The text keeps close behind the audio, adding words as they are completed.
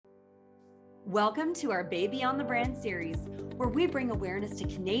Welcome to our Baby on the Brand series, where we bring awareness to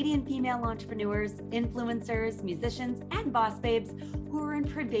Canadian female entrepreneurs, influencers, musicians, and boss babes who are in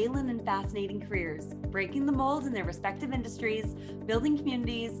prevalent and fascinating careers, breaking the mold in their respective industries, building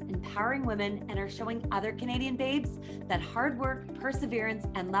communities, empowering women, and are showing other Canadian babes that hard work, perseverance,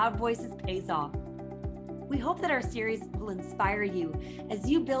 and loud voices pays off. We hope that our series will inspire you as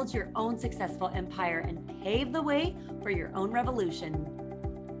you build your own successful empire and pave the way for your own revolution.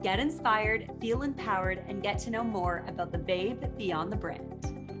 Get inspired, feel empowered, and get to know more about the babe beyond the brand.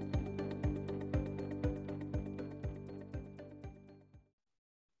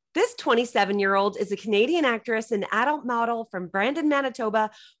 This 27-year-old is a Canadian actress and adult model from Brandon,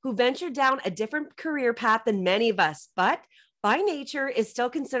 Manitoba, who ventured down a different career path than many of us, but by nature is still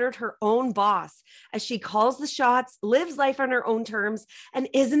considered her own boss, as she calls the shots, lives life on her own terms, and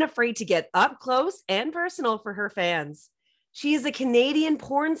isn't afraid to get up close and personal for her fans. She is a Canadian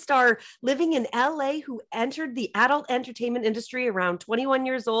porn star living in LA who entered the adult entertainment industry around 21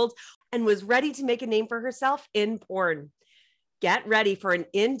 years old and was ready to make a name for herself in porn. Get ready for an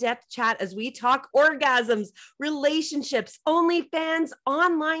in-depth chat as we talk orgasms, relationships, OnlyFans,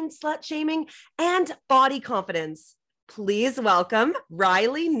 online slut shaming, and body confidence. Please welcome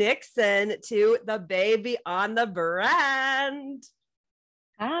Riley Nixon to the Baby on the Brand.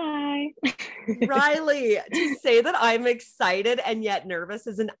 Hi. Riley, to say that I'm excited and yet nervous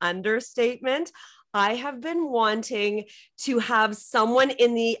is an understatement. I have been wanting to have someone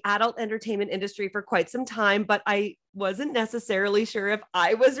in the adult entertainment industry for quite some time, but I wasn't necessarily sure if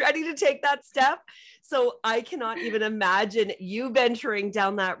I was ready to take that step. So I cannot even imagine you venturing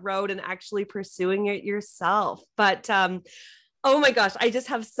down that road and actually pursuing it yourself. But oh my gosh, I just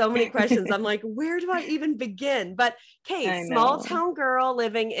have so many questions. I'm like, where do I even begin? But okay, small town girl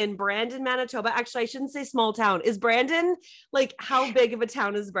living in Brandon, Manitoba. Actually, I shouldn't say small town. Is Brandon, like, how big of a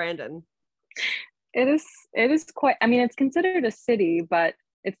town is Brandon? It is quite, I mean, it's considered a city, but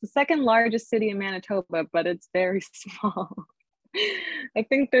it's the second largest city in Manitoba, but it's very small. I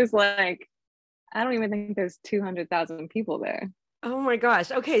think there's I don't even think there's 200,000 people there. Oh my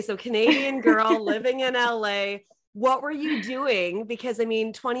gosh. Okay, so Canadian girl living in LA. What were you doing? Because I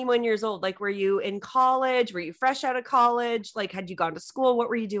mean, 21 years old, like, were you in college? Were you fresh out of college? Like, had you gone to school? What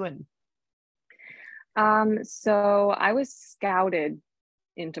were you doing? So I was scouted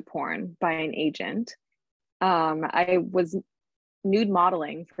into porn by an agent. I was nude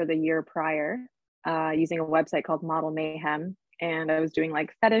modeling for the year prior, using a website called Model Mayhem. And I was doing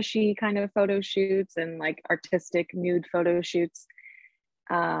like fetishy kind of photo shoots and like artistic nude photo shoots.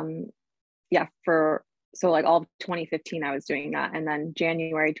 So like all of 2015, I was doing that. And then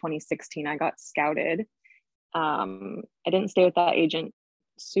January 2016, I got scouted. I didn't stay with that agent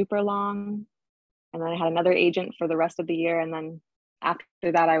super long. And then I had another agent for the rest of the year. And then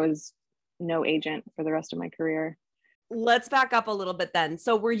after that, I was no agent for the rest of my career. Let's back up a little bit then.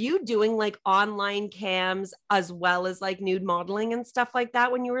 So were you doing like online cams as well as like nude modeling and stuff like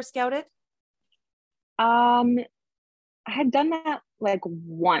that when you were scouted? I had done that like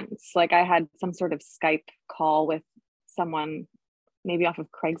once, like I had some sort of Skype call with someone, maybe off of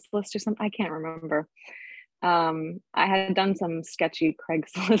Craigslist or something. I can't remember. I had done some sketchy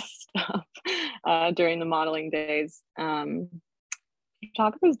Craigslist stuff during the modeling days.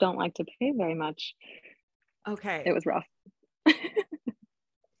 Photographers don't like to pay very much. Okay. It was rough.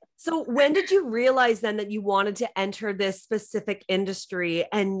 So when did you realize then that you wanted to enter this specific industry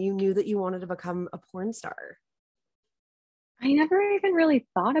and you knew that you wanted to become a porn star? I never even really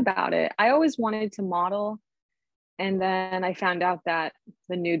thought about it. I always wanted to model. And then I found out that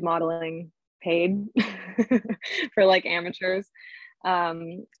the nude modeling paid for like amateurs.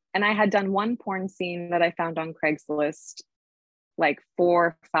 And I had done one porn scene that I found on Craigslist like 4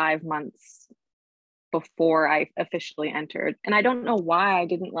 or 5 months before I officially entered. And I don't know why I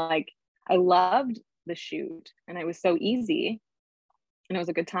didn't I loved the shoot and it was so easy and it was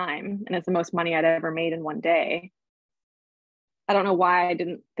a good time. And it's the most money I'd ever made in one day. I don't know why I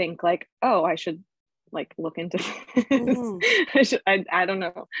didn't think I should look into this. Mm-hmm. I don't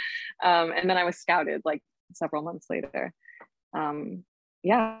know. And then I was scouted several months later.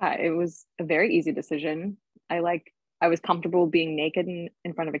 It was a very easy decision. I was comfortable being naked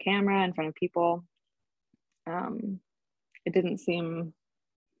in front of a camera, in front of people. It didn't seem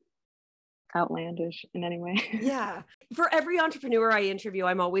outlandish in any way. Yeah. For every entrepreneur I interview,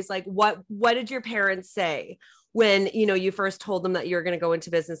 I'm always like, what did your parents say when, you first told them that you're going to go into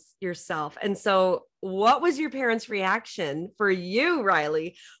business yourself? And so what was your parents' reaction for you,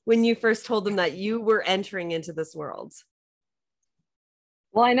 Riley, when you first told them that you were entering into this world?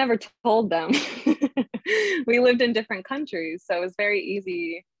 Well, I never told them. We lived in different countries, so it was very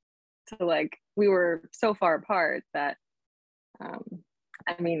easy to like, we were so far apart that,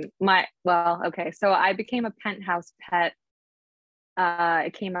 I mean, okay. So I became a Penthouse pet.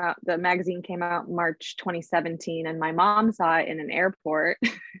 It came out, the magazine came out March 2017, and my mom saw it in an airport.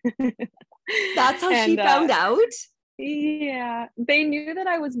 That's how she found out? Yeah, they knew that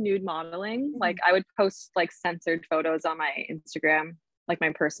I was nude modeling. Like I would post like censored photos on my Instagram, like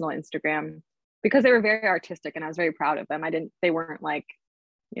my personal Instagram, because they were very artistic and I was very proud of them. They weren't like,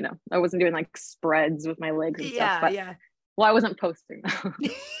 you know, I wasn't doing like spreads with my legs and stuff, but well, I wasn't posting them.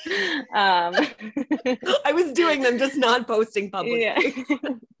 I was doing them, just not posting publicly.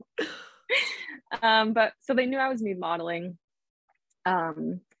 But so they knew I was nude modeling.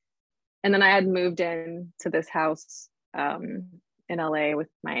 And then I had moved in to this house in LA with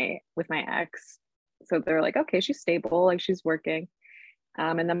my ex. So they're like, okay, she's stable, like she's working.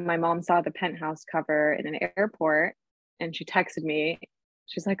 And then my mom saw the Penthouse cover in an airport and she texted me.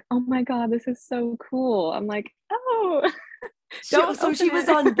 She's like, oh my God, this is so cool. I'm like, oh. So she was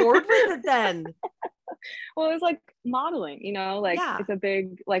on board with it then. Well, it was like modeling, you know, like it's a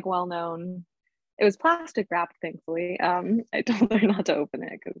big, like well-known, it was plastic wrapped, thankfully. I told her not to open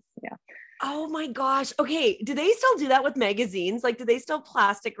it because Oh my gosh. Okay. Do they still do that with magazines? Like, do they still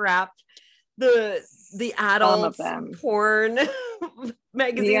plastic wrap the adult porn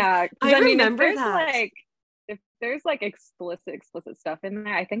magazines? Yeah. I remember if that. Like, if there's like explicit stuff in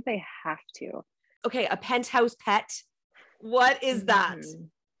there, I think they have to. Okay. A Penthouse pet. What is that?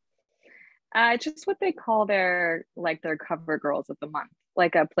 Just what they call their cover girls of the month,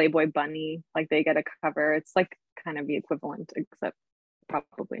 like a Playboy bunny, like they get a cover. It's like kind of the equivalent, except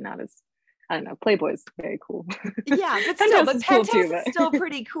probably not as, I don't know. Playboy's very cool. Yeah, but still, Penthouse is still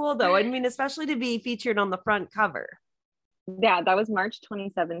pretty cool though. I mean, especially to be featured on the front cover. Yeah, that was March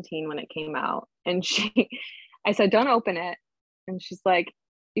 2017 when it came out. And I said, don't open it. And she's like,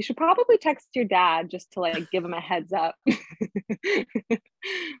 you should probably text your dad just to like give him a heads up.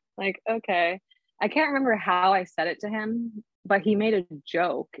 Like, okay. I can't remember how I said it to him, but he made a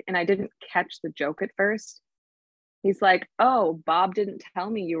joke and I didn't catch the joke at first. He's like, oh, Bob didn't tell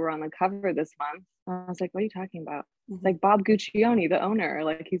me you were on the cover this month. I was like, what are you talking about? It's like Bob Guccione, the owner.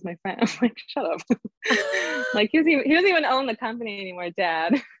 Like, he's my friend. I'm like, shut up. Like, he doesn't even own the company anymore,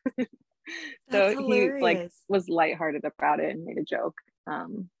 Dad. So he like was lighthearted about it and made a joke.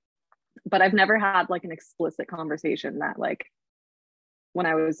 But I've never had like an explicit conversation that like when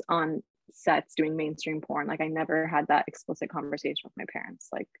I was on sets doing mainstream porn, like I never had that explicit conversation with my parents.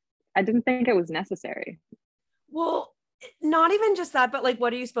 Like I didn't think it was necessary. Well, not even just that, but like,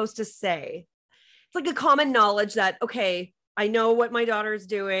 what are you supposed to say? It's like a common knowledge that, okay, I know what my daughter's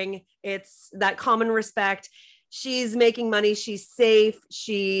doing. It's that common respect. She's making money. She's safe.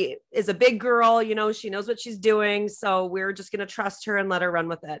 She is a big girl. You know, she knows what she's doing. So we're just going to trust her and let her run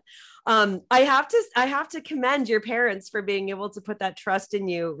with it. I have to commend your parents for being able to put that trust in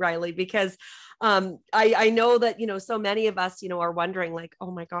you, Riley, because I know that, you know, so many of us, you know, are wondering like,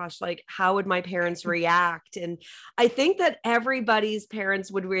 oh my gosh, like how would my parents react? And I think that everybody's parents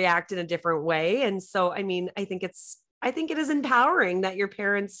would react in a different way. And so, I mean, I think it is empowering that your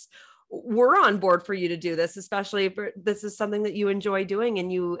parents were on board for you to do this, especially if this is something that you enjoy doing and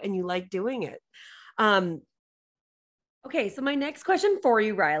you like doing it. Okay. So my next question for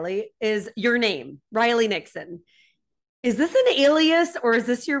you, Riley, is your name, Riley Nixon. Is this an alias or is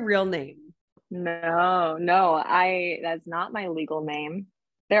this your real name? No, that's not my legal name.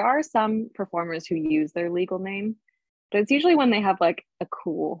 There are some performers who use their legal name, but it's usually when they have like a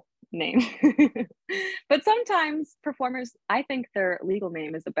cool name. But sometimes performers, I think their legal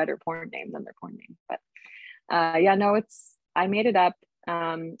name is a better porn name than their porn name. But I made it up.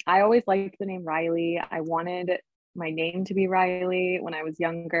 I always liked the name Riley. I wanted my name to be Riley when I was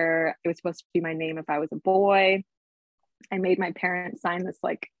younger. It was supposed to be my name if I was a boy. I made my parents sign this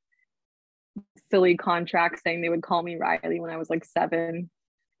like silly contract saying they would call me Riley when I was like 7,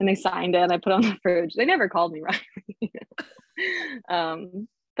 and they signed it and I put it on the fridge. They never called me Riley.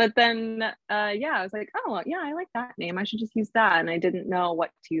 But then I was like, oh yeah, I like that name, I should just use that. And I didn't know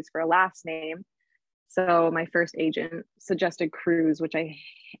what to use for a last name, so my first agent suggested Cruz, which I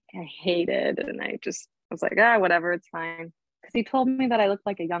hated, and I was like, whatever, it's fine, because he told me that I looked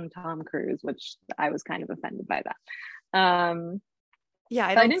like a young Tom Cruise, which I was kind of offended by that.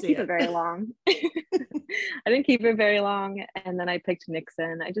 I didn't keep it very long. I didn't keep it very long. And then I picked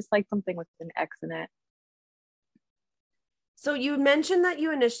Nixon. I just like something with an X in it. So you mentioned that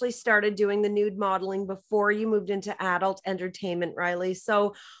you initially started doing the nude modeling before you moved into adult entertainment, Riley.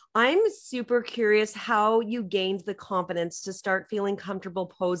 So I'm super curious how you gained the confidence to start feeling comfortable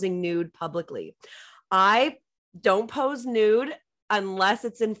posing nude publicly. I don't pose nude. unless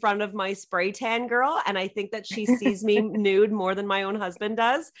it's in front of my spray tan girl. And I think that she sees me nude more than my own husband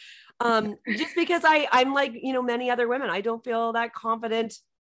does. Just because I'm like, you know, many other women, I don't feel that confident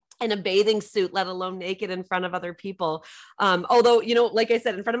in a bathing suit, let alone naked in front of other people. Although, you know, like I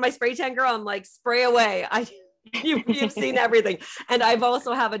said, in front of my spray tan girl, I'm like, spray away. You've seen everything. And I've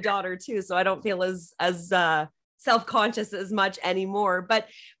also have a daughter too. So I don't feel as self-conscious as much anymore, but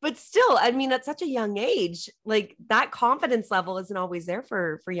still, I mean, at such a young age, like that confidence level isn't always there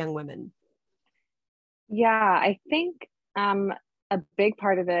for young women. Yeah, I think a big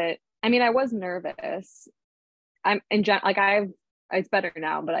part of it, I mean, I was nervous. It's better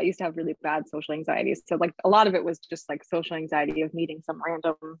now, but I used to have really bad social anxiety. So like a lot of it was just like social anxiety of meeting some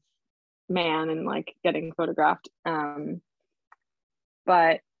random man and like getting photographed.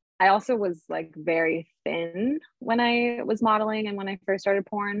 But I also was like very thin when I was modeling and when I first started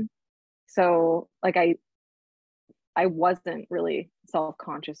porn. So like I wasn't really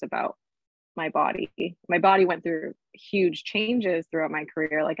self-conscious about my body. My body went through huge changes throughout my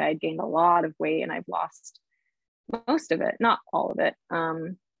career. Like I had gained a lot of weight and I've lost most of it, not all of it.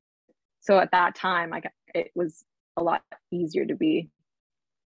 So at that time, like it was a lot easier to be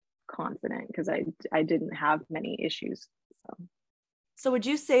confident because I didn't have many issues. So would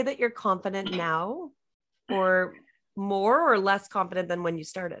you say that you're confident now, or more or less confident than when you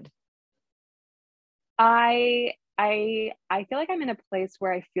started? I feel like I'm in a place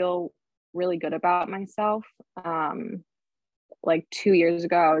where I feel really good about myself. Like 2 years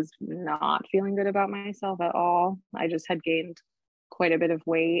ago, I was not feeling good about myself at all. I just had gained quite a bit of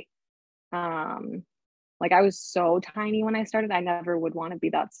weight. Like I was so tiny when I started. I never would want to be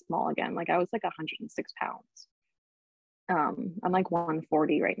that small again. Like I was like 106 pounds. I'm like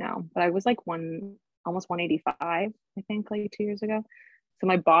 140 right now, but I was like almost 185, I think, like 2 years ago. So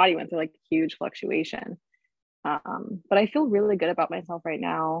my body went through like huge fluctuation. But I feel really good about myself right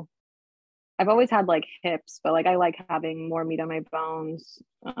now. I've always had like hips, but like I like having more meat on my bones.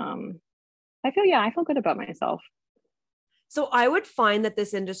 I feel good about myself. So I would find that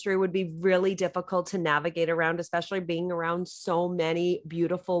this industry would be really difficult to navigate around, especially being around so many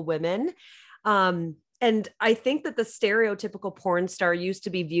beautiful women. And I think that the stereotypical porn star used to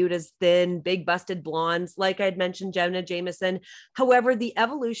be viewed as thin, big busted blondes, like I'd mentioned, Jenna Jameson. However, the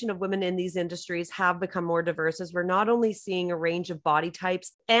evolution of women in these industries have become more diverse, as we're not only seeing a range of body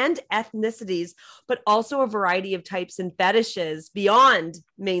types and ethnicities, but also a variety of types and fetishes beyond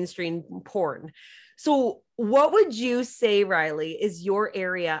mainstream porn. So what would you say, Riley, is your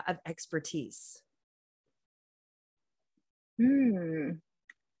area of expertise?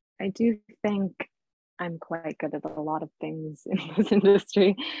 I do think I'm quite good at a lot of things in this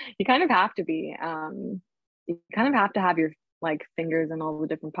industry. You kind of have to be. You kind of have to have your like fingers in all the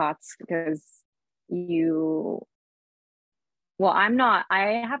different pots because I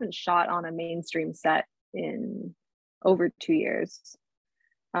haven't shot on a mainstream set in over 2 years.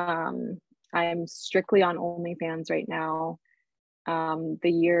 I'm strictly on OnlyFans right now. The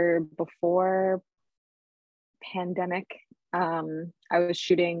year before pandemic, I was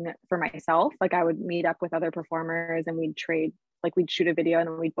shooting for myself. Like I would meet up with other performers and we'd trade, like we'd shoot a video and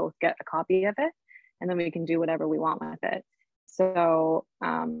then we'd both get a copy of it and then we can do whatever we want with it. So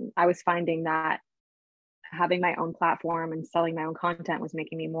I was finding that having my own platform and selling my own content was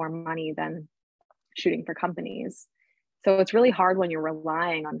making me more money than shooting for companies. So it's really hard when you're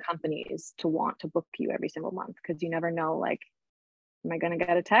relying on companies to want to book you every single month because you never know, like, am I going to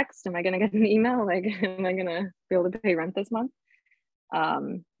get a text? Am I going to get an email? Like, am I going to be able to pay rent this month?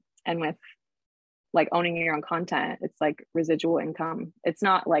 And with like owning your own content, it's like residual income. It's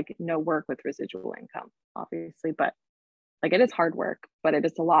not like no work with residual income, obviously, but like it is hard work, but it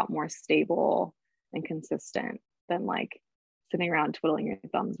is a lot more stable and consistent than like sitting around twiddling your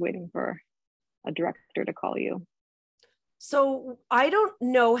thumbs waiting for a director to call you. So I don't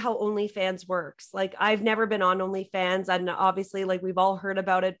know how OnlyFans works. Like I've never been on OnlyFans, and obviously like we've all heard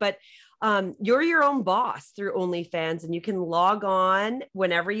about it, but you're your own boss through OnlyFans and you can log on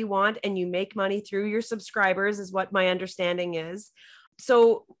whenever you want and you make money through your subscribers is what my understanding is.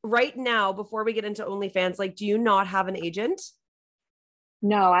 So right now, before we get into OnlyFans, like, do you not have an agent?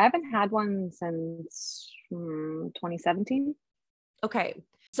 No, I haven't had one since 2017. Okay.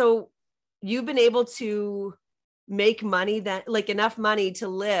 So you've been able to make money that like enough money to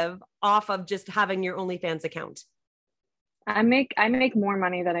live off of just having your OnlyFans account. I make more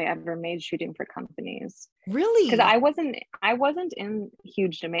money than I ever made shooting for companies. Really? Because I wasn't in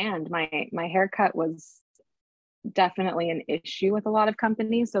huge demand. My haircut was definitely an issue with a lot of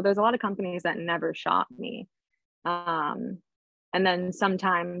companies. So there's a lot of companies that never shot me. And then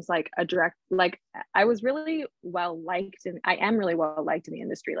sometimes like a direct, like I was really well liked, and I am really well liked in the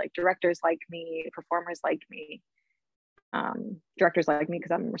industry. Like directors like me, performers like me, directors like me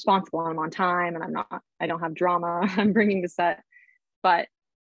because I'm responsible and I'm on time and I don't have drama. I'm bringing the set, but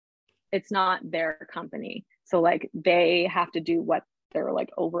it's not their company. So like they have to do what their like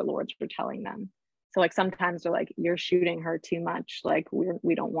overlords are telling them. So like sometimes they're like, you're shooting her too much. Like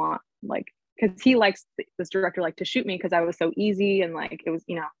we don't want, like, because he likes, this director liked to shoot me because I was so easy and like it was,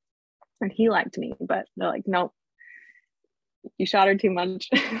 you know, and he liked me, but they're like, nope, you shot her too much.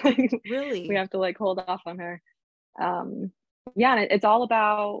 Really? We have to like hold off on her. Yeah, and it's all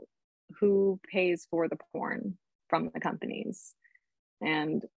about who pays for the porn from the companies.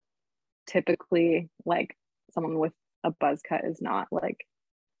 And typically like someone with a buzz cut is not like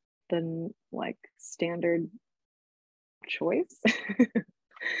the like standard choice.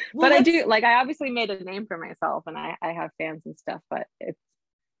 Well, But I do, like, I obviously made a name for myself and I have fans and stuff, but it's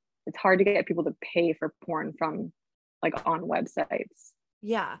hard to get people to pay for porn from like on websites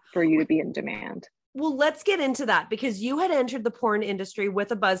yeah. for you to be in demand. Well, let's get into that because you had entered the porn industry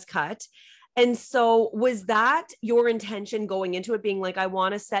with a buzz cut. And so was that your intention going into it, being like, I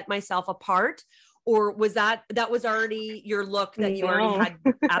want to set myself apart? Or was that was already your look that you already had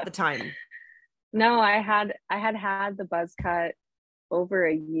at the time? No, I had the buzz cut over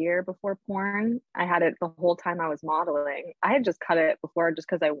a year before porn. I had it the whole time I was modeling. I had just cut it before just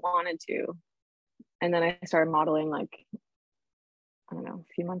because I wanted to. And then I started modeling like, I don't know,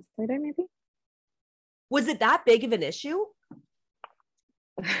 a few months later, maybe. Was it that big of an issue?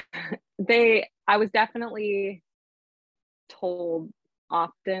 I was definitely told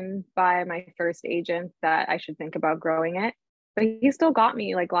often by my first agent that I should think about growing it. But he still got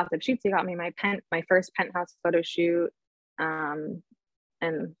me like lots of shoots. He got me my first penthouse photo shoot.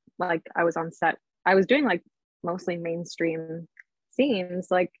 And like I was on set. I was doing like mostly mainstream scenes.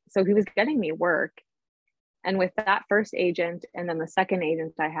 Like, so he was getting me work. And with that first agent and then the second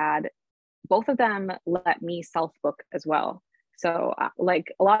agent I had, both of them let me self book as well. So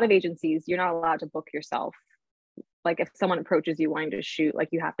like a lot of agencies, you're not allowed to book yourself. Like if someone approaches you wanting to shoot, like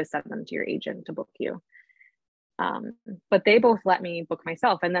you have to send them to your agent to book you. But they both let me book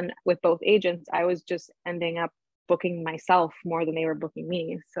myself. And then with both agents, I was just ending up booking myself more than they were booking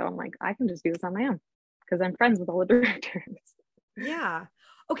me. So I'm like, I can just do this on my own because I'm friends with all the directors. Yeah.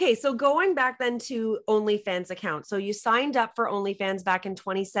 Okay. So going back then to OnlyFans account. So you signed up for OnlyFans back in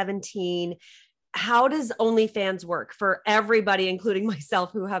 2017. How does OnlyFans work for everybody, including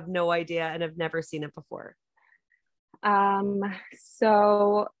myself, who have no idea and have never seen it before?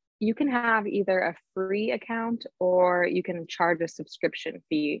 So you can have either a free account or you can charge a subscription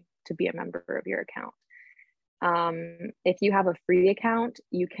fee to be a member of your account. If you have a free account,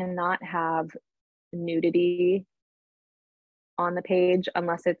 you cannot have nudity on the page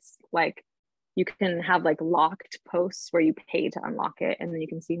unless it's like, you can have like locked posts where you pay to unlock it and then you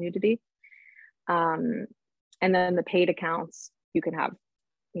can see nudity. And then the paid accounts, you can have,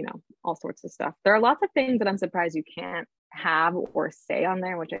 you know, all sorts of stuff. There are lots of things that I'm surprised you can't have or say on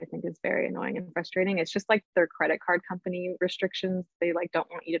there, which I think is very annoying and frustrating. It's just like their credit card company restrictions. They like don't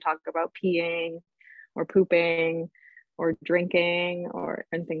want you to talk about peeing or pooping or drinking or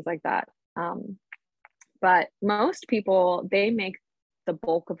and things like that. But most people, they make the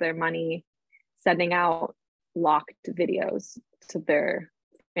bulk of their money sending out locked videos to their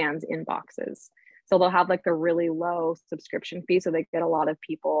fans' inboxes. So they'll have like the really low subscription fee, so they get a lot of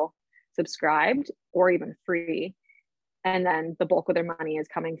people subscribed or even free. And then the bulk of their money is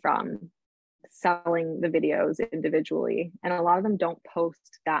coming from selling the videos individually. And a lot of them don't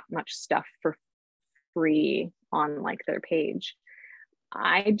post that much stuff for free on like their page.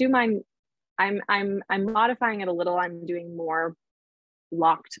 I do mine. I'm modifying it a little. I'm doing more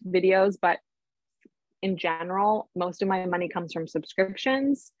locked videos, but in general, most of my money comes from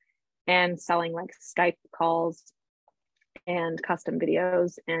subscriptions and selling like Skype calls and custom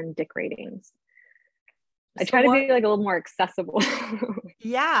videos and dick ratings. I try to be like a little more accessible.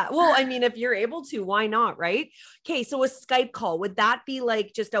 Yeah. Well, I mean, if you're able to, why not? Right. Okay. So a Skype call, would that be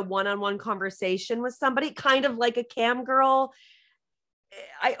like just a one-on-one conversation with somebody, kind of like a cam girl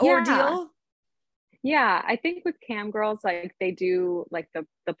ordeal? Yeah, I think with cam girls, like they do like the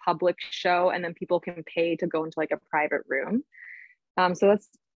public show and then people can pay to go into like a private room. So that's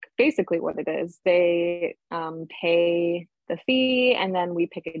basically what it is. They pay the fee and then we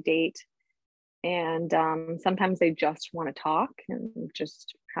pick a date. And sometimes they just want to talk and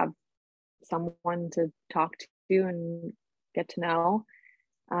just have someone to talk to and get to know.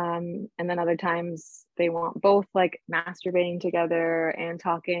 And then other times they want both like masturbating together and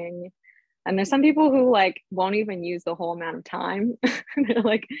talking. And there's some people who like won't even use the whole amount of time. They're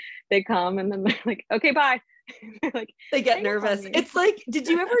like, they come and then they're like, okay, bye. Like they get nervous. It's like, did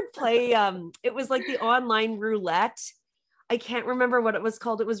you ever play it was like the online roulette? I can't remember what it was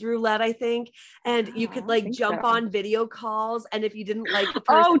called. It was roulette, I think. And you could like jump on video calls. And if you didn't like the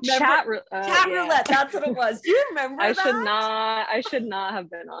person, chat roulette. That's what it was. Do you remember I that? should not have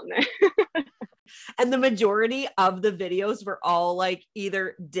been on there. And the majority of the videos were all like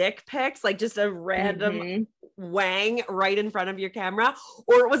either dick pics, like just a random wang right in front of your camera,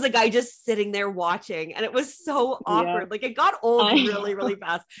 or it was a guy just sitting there watching. And it was so awkward. Like it got old really, really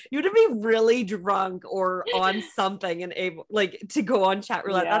fast. You had to be really drunk or on something and able like to go on chat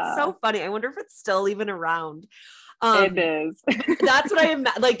roulette. That's so funny. I wonder if it's still even around. It is. That's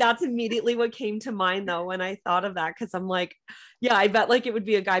what like that's immediately what came to mind though when I thought of that, because I'm like, yeah, I bet like it would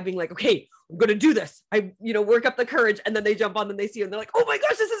be a guy being like, okay, I'm gonna do this. I work up the courage, and then they jump on and they see you and they're like, oh my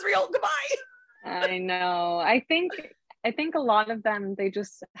gosh, this is real. Goodbye. I know. I think a lot of them, they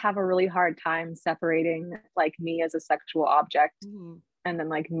just have a really hard time separating like me as a sexual object and then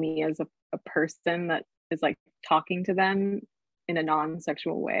like me as a person that is like talking to them in a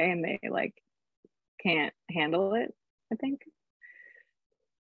non-sexual way, and they like can't handle it, I think.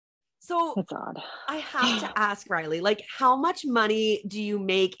 So that's odd. I have to ask, Riley, like how much money do you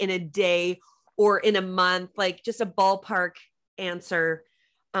make in a day or in a month? Like just a ballpark answer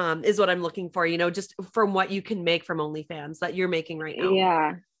is what I'm looking for, just from what you can make from OnlyFans that you're making right now.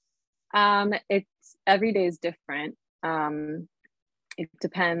 Yeah. It's every day is different. It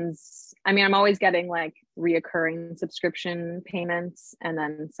depends. I mean, I'm always getting like reoccurring subscription payments and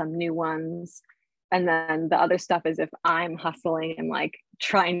then some new ones. And then the other stuff is if I'm hustling and like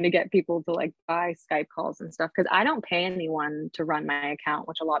trying to get people to like buy Skype calls and stuff, because I don't pay anyone to run my account,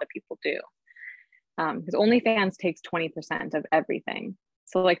 which a lot of people do. Because OnlyFans takes 20% of everything.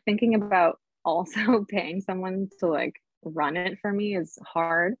 So like thinking about also paying someone to like run it for me is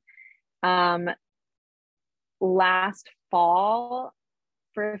hard. Last fall,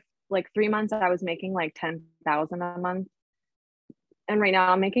 for like 3 months, I was making like 10,000 a month. And right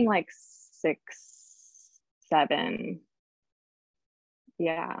now I'm making like 6, 7.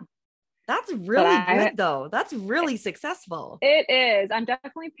 Yeah. That's really good though. That's really successful. It is. I'm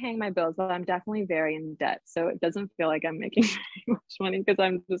definitely paying my bills, but I'm definitely very in debt. So it doesn't feel like I'm making very much money, because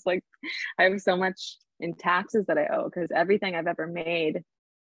I'm just like, I have so much in taxes that I owe, because everything I've ever made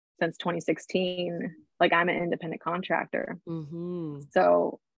since 2016, like I'm an independent contractor.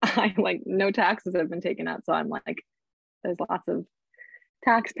 So I like no taxes have been taken out. So I'm like, there's lots of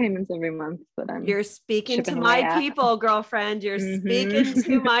tax payments every month that you're speaking to my people, girlfriend. You're speaking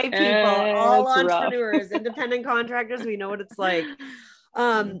to my people, all entrepreneurs, independent contractors. We know what it's like.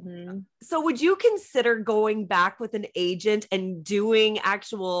 So would you consider going back with an agent and doing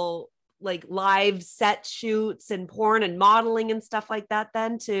actual like live set shoots and porn and modeling and stuff like that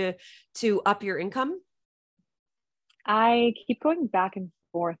then to up your income? I keep going back and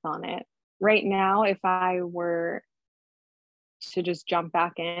forth on it. Right now, if I were to just jump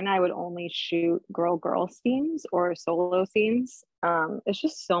back in, I would only shoot girl scenes or solo scenes. It's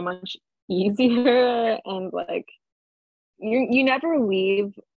just so much easier, and like you never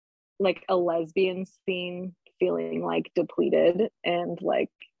leave like a lesbian scene feeling like depleted and like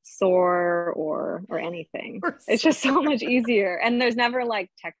sore or anything. It's just so much easier, and there's never like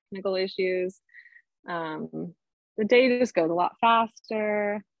technical issues. The day just goes a lot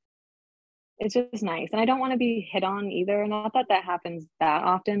faster. It's just nice. And I don't want to be hit on either. Not that happens that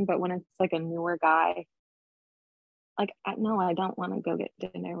often, but when it's like a newer guy, like, no, I don't want to go get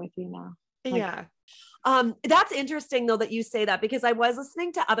dinner with you now. Like, yeah. That's interesting though that you say that, because I was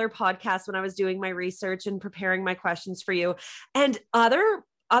listening to other podcasts when I was doing my research and preparing my questions for you, and other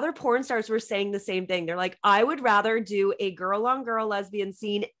porn stars were saying the same thing. They're like, I would rather do a girl on girl lesbian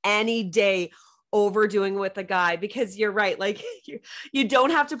scene any day over doing with a guy, because you're right. Like you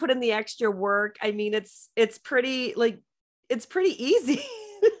don't have to put in the extra work. I mean, it's pretty easy.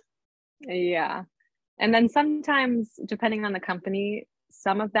 Yeah. And then sometimes, depending on the company,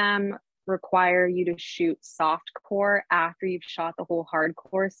 some of them require you to shoot soft core after you've shot the whole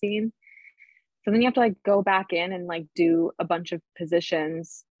hardcore scene. So then you have to like go back in and like do a bunch of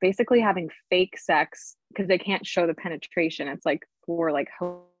positions, basically having fake sex, because they can't show the penetration. It's like for like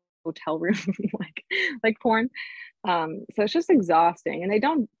hotel room like porn. So it's just exhausting, and they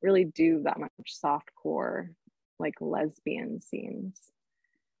don't really do that much soft core like lesbian scenes.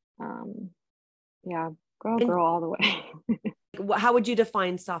 Yeah, girl all the way. How would you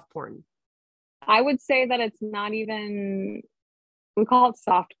define soft porn? I would say that it's not even, we call it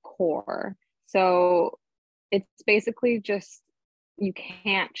soft core. So it's basically just you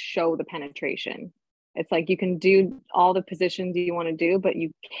can't show the penetration. It's like you can do all the positions you want to do, but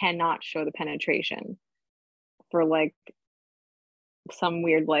you cannot show the penetration for like some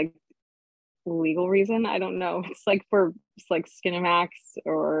weird like legal reason. I don't know. It's like for like Skinemax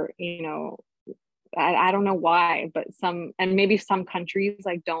or, you know, I don't know why, but some, and maybe some countries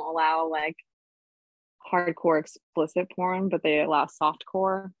like don't allow like hardcore explicit porn, but they allow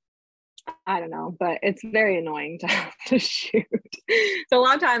softcore. I don't know, but it's very annoying to have to shoot. So a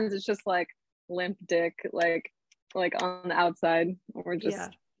lot of times it's just like limp dick, like on the outside, or just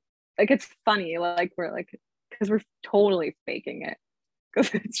like, it's funny, like we're like, because we're totally faking it,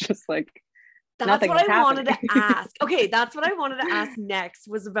 because it's just like that's what I wanted to ask. Okay, that's what I wanted to ask next,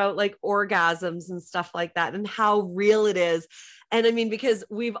 was about like orgasms and stuff like that and how real it is. And I mean, because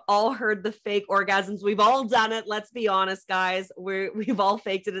we've all heard the fake orgasms, we've all done it. Let's be honest, guys, we've all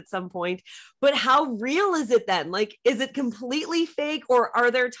faked it at some point. But how real is it then? Like, is it completely fake, or are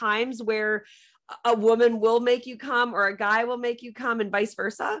there times where a woman will make you come or a guy will make you come and vice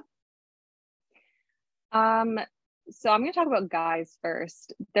versa? So I'm going to talk about guys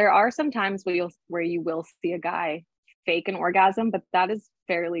first. There are some times where you will see a guy fake an orgasm, but that is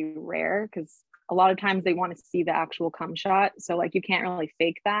fairly rare because a lot of times they want to see the actual cum shot. So like you can't really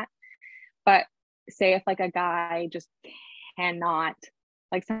fake that. But say if like a guy just cannot,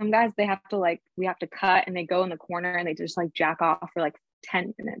 like some guys, they have to like, we have to cut and they go in the corner and they just like jack off for like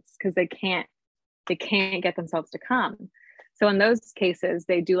 10 minutes because they can't get themselves to come. So in those cases,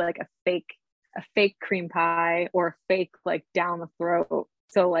 they do like a fake cream pie or a fake like down the throat.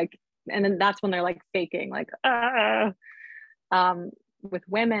 So like, and then that's when they're like faking like, with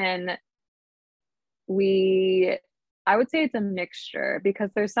women, I would say it's a mixture, because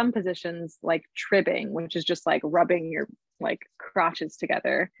there's some positions like tribbing, which is just like rubbing your like crotches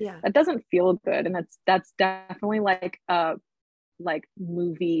together. Yeah. That doesn't feel good. And that's definitely like a like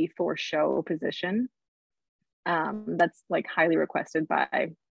movie for show position. That's like highly requested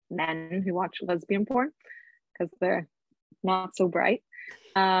by men who watch lesbian porn because they're not so bright.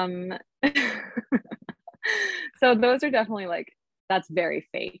 So those are definitely like, that's very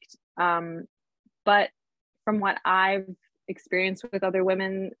faked. But from what I've experienced with other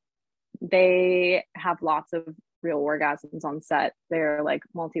women, they have lots of real orgasms on set. They're like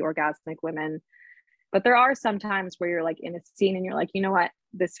multi-orgasmic women. But there are some times where you're like in a scene and you're like, you know what,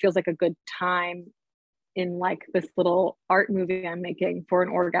 this feels like a good time in like this little art movie I'm making for an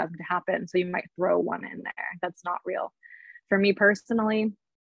orgasm to happen. So you might throw one in there that's not real. For me personally,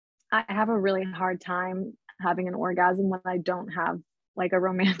 I have a really hard time having an orgasm when I don't have like a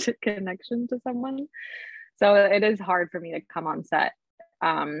romantic connection to someone. So it is hard for me to come on set.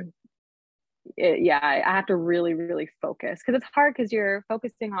 I have to really, really focus, because it's hard because you're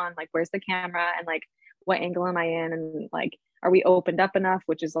focusing on like, where's the camera and like, what angle am I in? And like, are we opened up enough?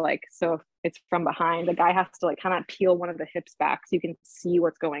 Which is like, so if it's from behind, the guy has to like kind of peel one of the hips back so you can see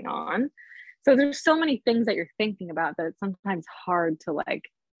what's going on. So there's so many things that you're thinking about that it's sometimes hard to like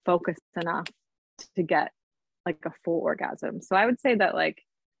focus enough to get like a full orgasm. So I would say that like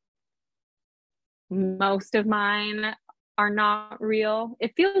most of mine are not real.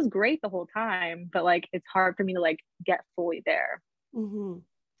 It feels great the whole time, but like it's hard for me to like get fully there. Mm-hmm.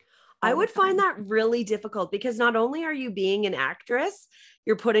 I would find that really difficult, because not only are you being an actress,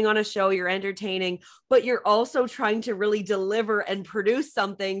 you're putting on a show, you're entertaining, but you're also trying to really deliver and produce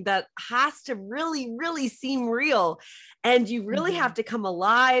something that has to really, really seem real. And you really have to come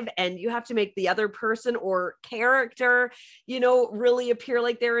alive, and you have to make the other person or character, you know, really appear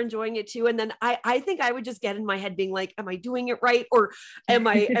like they're enjoying it too. And then I think I would just get in my head being like, am I doing it right? Or am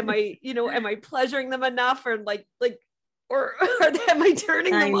I, you know, am I pleasuring them enough? Or like, or am I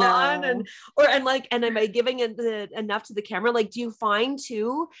turning them on, and am I giving it enough to the camera? Like, do you find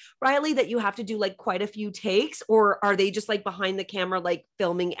too, Riley, that you have to do like quite a few takes, or are they just like behind the camera, like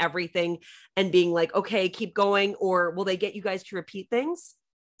filming everything and being like, okay, keep going? Or will they get you guys to repeat things?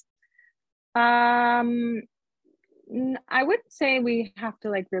 I would say we have to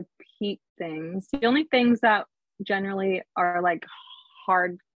like repeat things. The only things that generally are like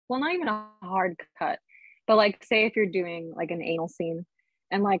hard, well, not even a hard cut, but like, say if you're doing like an anal scene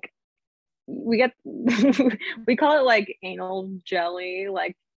and like we get, we call it like anal jelly,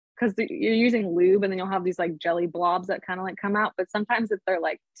 like, because you're using lube and then you'll have these like jelly blobs that kind of like come out. But sometimes if they're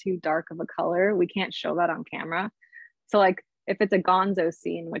like too dark of a color, we can't show that on camera. So like if it's a gonzo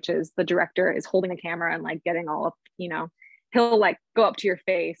scene, which is the director is holding a camera and like getting all up, you know, he'll like go up to your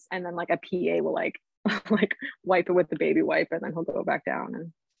face and then like a PA will like like wipe it with the baby wipe, and then he'll go back down.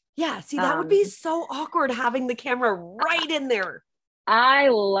 And yeah, see, that would be so awkward having the camera right in there. I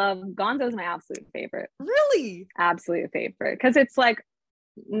love Gonzo's my absolute favorite. Really? Absolute favorite. Because it's like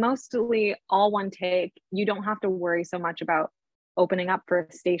mostly all one take. You don't have to worry so much about opening up for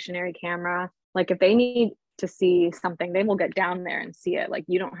a stationary camera. Like if they need to see something, they will get down there and see it. Like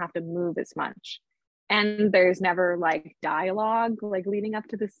you don't have to move as much. And there's never like dialogue like leading up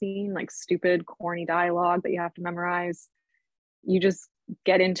to the scene, like stupid, corny dialogue that you have to memorize. You just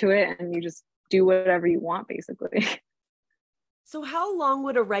get into it and you just do whatever you want, basically. So how long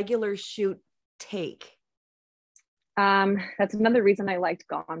would a regular shoot take? That's another reason I liked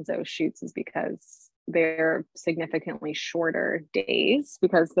Gonzo shoots, is because they're significantly shorter days,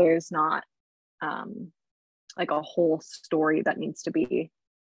 because there's not like a whole story that needs to be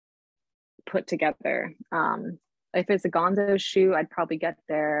put together. If it's a Gonzo shoot, I'd probably get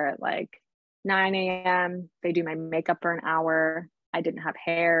there at like 9 a.m. They do my makeup for an hour. I didn't have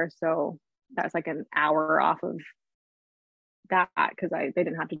hair, so that's like an hour off of that because they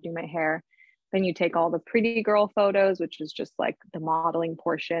didn't have to do my hair. Then you take all the pretty girl photos, which is just like the modeling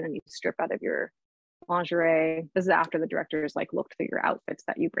portion, and you strip out of your lingerie. This is after the directors like looked through your outfits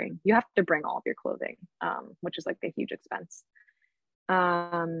that you bring. You have to bring all of your clothing, which is like a huge expense.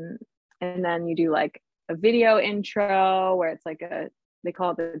 And then you do like a video intro where it's like they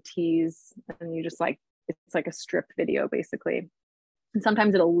call it the tease, and you just like, it's like a strip video basically. And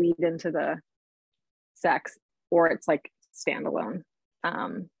sometimes it'll lead into the sex, or it's like standalone.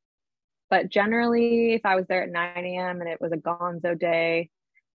 But generally, if I was there at 9 a.m. and it was a Gonzo day,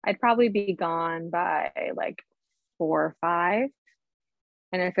 I'd probably be gone by like 4 or 5.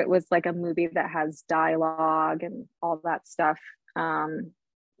 And if it was like a movie that has dialogue and all that stuff,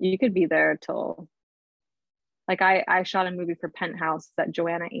 you could be there till, like I shot a movie for Penthouse that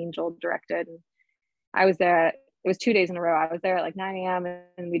Joanna Angel directed. I was there, it was 2 days in a row. I was there at like 9 a.m.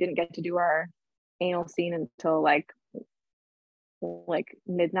 and we didn't get to do our anal scene until like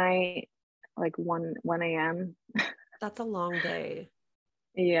midnight, like 1 a.m. That's a long day.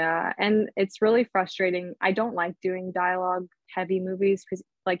 Yeah, and it's really frustrating. I don't like doing dialogue heavy movies because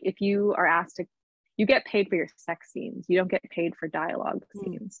like if you are asked to, you get paid for your sex scenes, you don't get paid for dialogue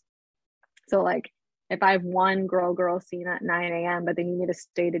scenes. So like if I have one girl scene at 9 a.m. but then you need to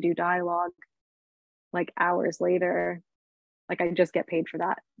stay to do dialogue like hours later, like I just get paid for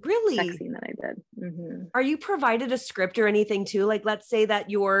that Really? sex scene that I did. Mm-hmm. Are you provided a script or anything too? Like, let's say that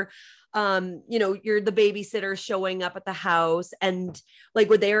you're the babysitter showing up at the house, and like,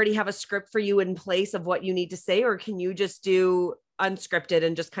 would they already have a script for you in place of what you need to say, or can you just do unscripted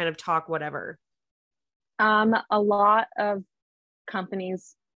and just kind of talk whatever? A lot of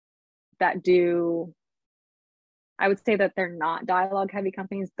companies that do, I would say that they're not dialogue heavy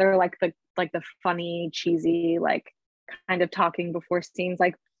companies. They're like the funny, cheesy, like kind of talking before scenes.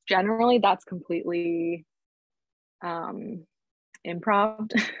 Like generally that's completely improv.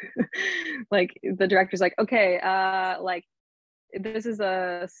 Like the director's like, okay, like this is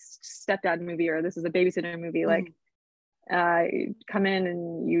a stepdad movie or this is a babysitter movie. Like come in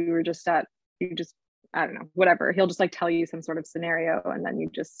and you just I don't know, whatever. He'll just like tell you some sort of scenario and then you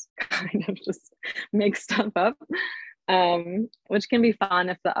just kind of just make stuff up, which can be fun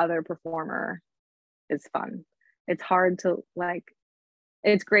if the other performer is fun. It's hard to like,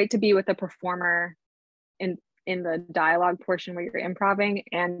 it's great to be with a performer in the dialogue portion where you're improvising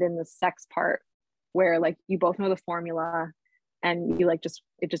and in the sex part where like you both know the formula and you like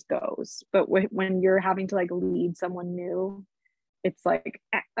it just goes. But when you're having to like lead someone new, it's like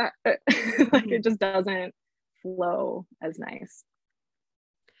like it just doesn't flow as nice.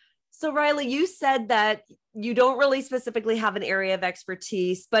 So Riley, you said that you don't really specifically have an area of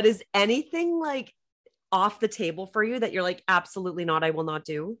expertise, but is anything like off the table for you that you're like, absolutely not, I will not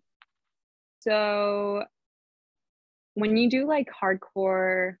do? So when you do like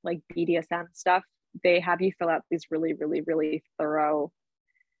hardcore like BDSM stuff, they have you fill out these really, really, really thorough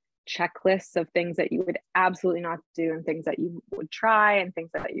checklists of things that you would absolutely not do and things that you would try and things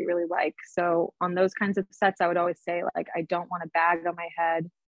that you really like. So on those kinds of sets, I would always say like, I don't want a bag on my head.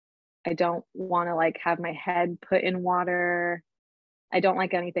 I don't want to like have my head put in water. I don't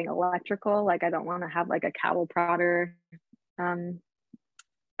like anything electrical. Like I don't want to have like a cattle prodder.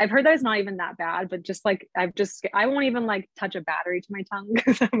 I've heard that it's not even that bad, but just like I won't even like touch a battery to my tongue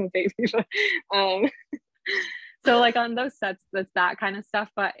because I'm a baby. So like on those sets, that's that kind of stuff.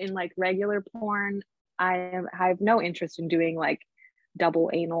 But in like regular porn, I have no interest in doing like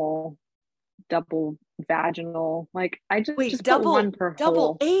double anal, double vaginal. Like I just double put one per double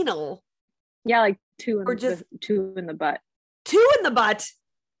hole. Anal. Yeah, like two in or just two in the butt. 2 in the butt.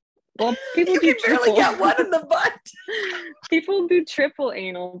 Well, people You do can barely triple. get one in the butt. People do triple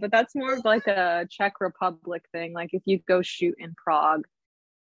anal, but that's more of like a Czech Republic thing. Like if you go shoot in Prague,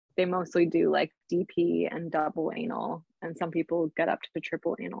 they mostly do like DP and double anal, and some people get up to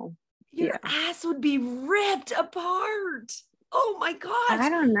triple anal. Your ass would be ripped apart. Oh my gosh. I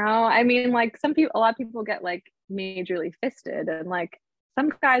don't know. I mean, like a lot of people get like majorly fisted, and like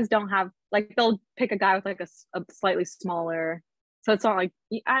some guys don't have, like they'll pick a guy with like a slightly smaller. So it's not like,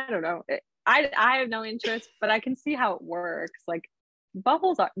 I don't know. I have no interest, but I can see how it works. Like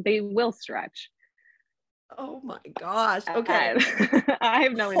buttholes they will stretch. Oh my gosh. Okay. I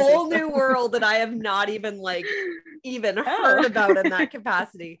have no interest. Whole new world that I have not even heard about in that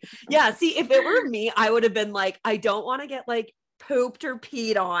capacity. Yeah. See, if it were me, I would have been like, I don't want to get like pooped or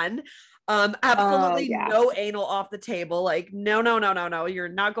peed on. Absolutely no anal off the table. Like, no. You're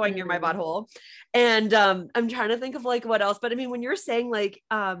not going near my butthole. And I'm trying to think of like what else. But I mean, when you're saying like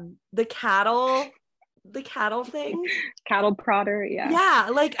the cattle thing, cattle prodder, yeah,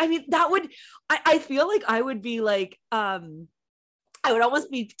 like I mean that would, I feel like I would be like I would almost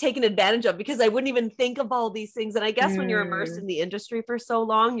be taken advantage of, because I wouldn't even think of all these things. And I guess when you're immersed in the industry for so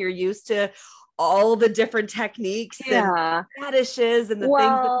long, you're used to all the different techniques and fetishes and the things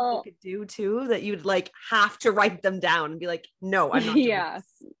that people could do too, that you'd like have to write them down and be like, no, I'm not doing this.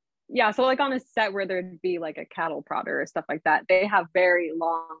 Yeah. So like on a set where there'd be like a cattle prodder or stuff like that, they have very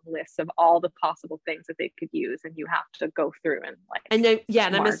long lists of all the possible things that they could use, and you have to go through and like. And then,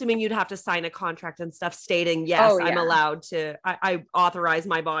 and I'm assuming you'd have to sign a contract and stuff stating, yes, I'm allowed to, I authorize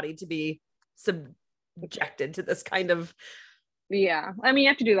my body to be subjected to this kind of. Yeah. I mean, you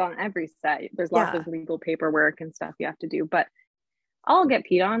have to do that on every set. There's lots of legal paperwork and stuff you have to do, but I'll get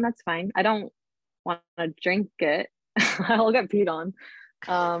peed on. That's fine. I don't want to drink it. I'll get peed on.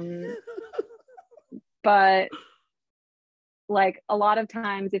 But like a lot of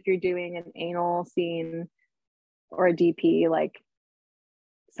times if you're doing an anal scene or a DP, like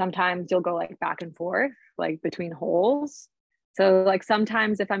sometimes you'll go like back and forth like between holes. So like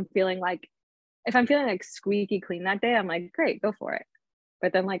sometimes if I'm feeling like squeaky clean that day, I'm like, great, go for it.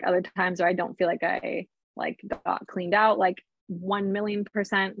 But then like other times where I don't feel like I like got cleaned out like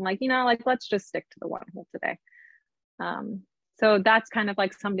 1,000,000%, like, you know, like let's just stick to the one hole today. So that's kind of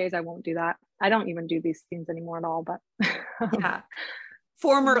like some days I won't do that. I don't even do these scenes anymore at all, but in the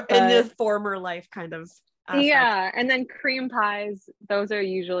former life kind of aspect. Yeah. And then cream pies, those are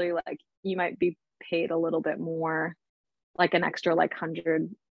usually like, you might be paid a little bit more, like an extra like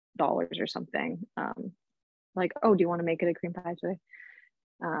 $100 or something. Like, oh, do you want to make it a cream pie today?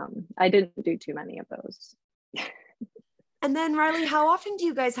 I didn't do too many of those. And then Riley, how often do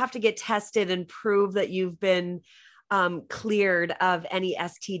you guys have to get tested and prove that you've been cleared of any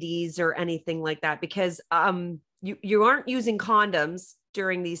STDs or anything like that? Because you aren't using condoms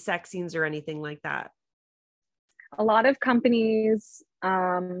during these sex scenes or anything like that. A lot of companies,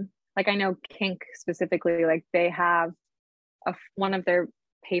 like I know Kink specifically, like they have one of their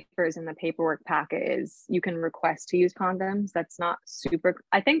papers in the paperwork packet is you can request to use condoms. That's not super,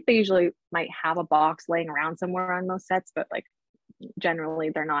 I think they usually might have a box laying around somewhere on those sets, but like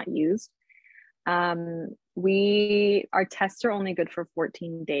generally they're not used. Our tests are only good for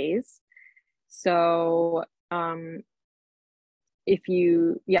 14 days. So if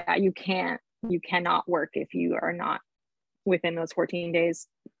you cannot work if you are not within those 14 days.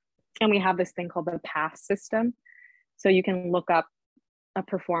 And we have this thing called the PASS system. So you can look up a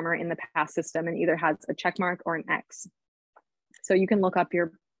performer in the PASS system and either has a check mark or an X. So you can look up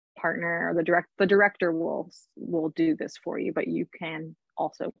your partner, or the director will do this for you, but you can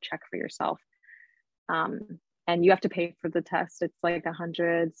also check for yourself. And you have to pay for the test. It's like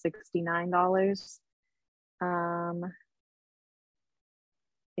 $169.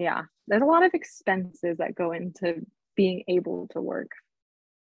 Yeah, there's a lot of expenses that go into being able to work.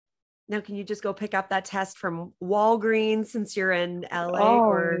 Now, can you just go pick up that test from Walgreens since you're in LA?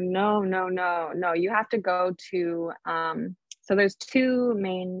 Oh, no. You have to go to, so there's two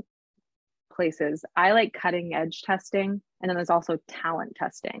main places. I like Cutting Edge Testing, and then there's also Talent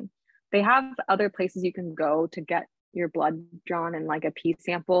Testing. They have other places you can go to get your blood drawn and like a pee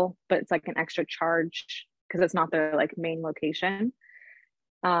sample, but it's like an extra charge because it's not their like main location.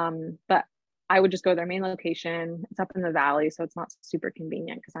 But I would just go to their main location. It's up in the valley, so it's not super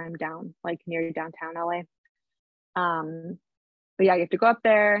convenient because I'm down like near downtown LA. But yeah, you have to go up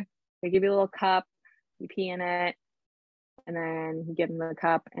there. They give you a little cup, you pee in it, and then you give them the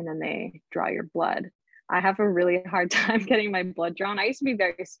cup, and then they draw your blood. I have a really hard time getting my blood drawn. I used to be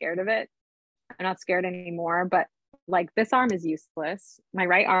very scared of it. I'm not scared anymore, but like this arm is useless. My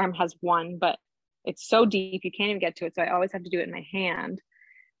right arm has one, but it's so deep you can't even get to it. So I always have to do it in my hand.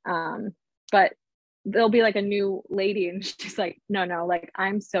 But there'll be like a new lady and she's like, no, like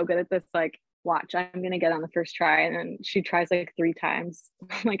I'm so good at this, like watch, I'm gonna get on the first try. And then she tries like 3 times.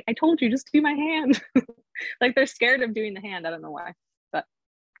 I'm like, I told you, just do my hand. Like they're scared of doing the hand. I don't know why. But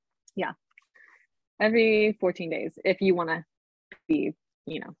yeah, every 14 days if you want to be,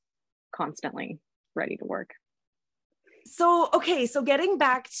 constantly ready to work. So, okay. So getting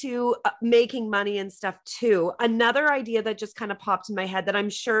back to making money and stuff too, another idea that just kind of popped in my head that I'm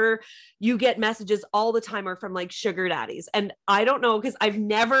sure you get messages all the time are from like sugar daddies. And I don't know, because I'm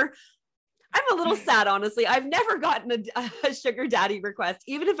a little sad, honestly. I've never gotten a sugar daddy request,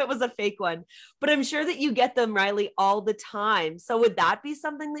 even if it was a fake one, but I'm sure that you get them, Riley, all the time. So would that be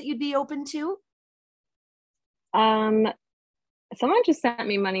something that you'd be open to? Someone just sent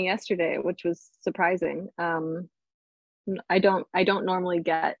me money yesterday, which was surprising. I don't normally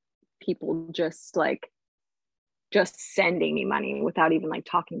get people just sending me money without even like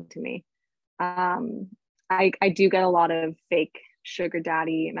talking to me. I do get a lot of fake sugar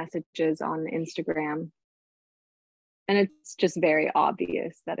daddy messages on Instagram, and it's just very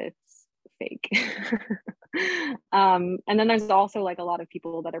obvious that it's fake. And then there's also like a lot of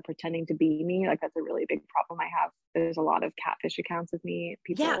people that are pretending to be me. Like that's a really big problem I have. There's a lot of catfish accounts with me.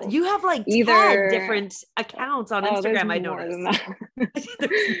 People, yeah, you have like either 10 different accounts on Instagram. I noticed.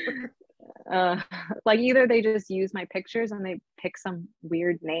 Like either they just use my pictures and they pick some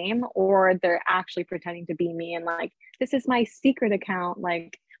weird name, or they're actually pretending to be me and like, this is my secret account,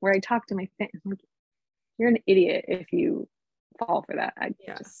 like where I talk to my fans. Like, you're an idiot if you fall for that. I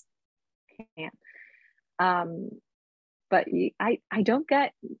just can't. But I don't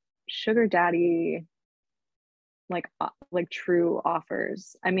get sugar daddy like true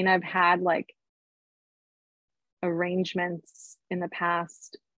offers. I mean, I've had like arrangements in the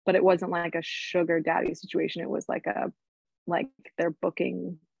past, but it wasn't like a sugar daddy situation. It was like they're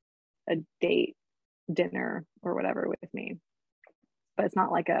booking a date, dinner or whatever with me, but it's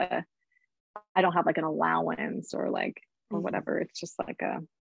not like I don't have like an allowance or whatever. It's just like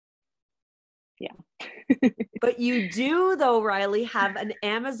yeah. But you do though, Riley, have an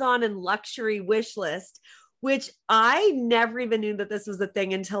Amazon and luxury wish list, which I never even knew that this was a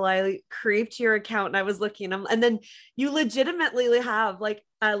thing until I creeped your account and I was looking. And then you legitimately have like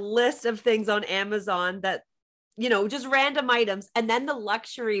a list of things on Amazon that, just random items. And then the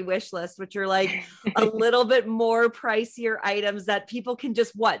luxury wish list, which are like a little bit more pricier items that people can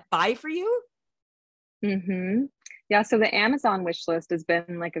just buy for you? Mm-hmm. Yeah. So the Amazon wish list has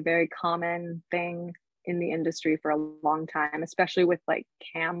been like a very common thing in the industry for a long time, especially with like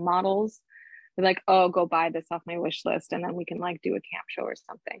cam models. They're like, oh, go buy this off my wish list and then we can like do a camp show or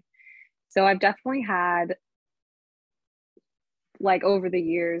something. So I've definitely had like over the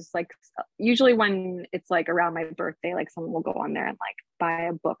years, like usually when it's like around my birthday, like someone will go on there and like buy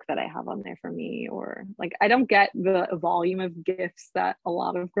a book that I have on there for me, or like I don't get the volume of gifts that a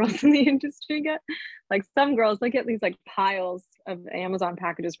lot of girls in the industry get. Like some girls, they get these like piles of Amazon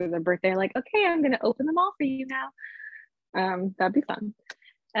packages for their birthday, like, okay, I'm gonna open them all for you now. That'd be fun.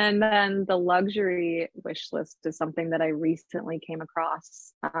 And then the luxury wish list is something that I recently came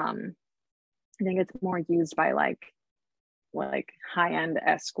across. I think it's more used by like high-end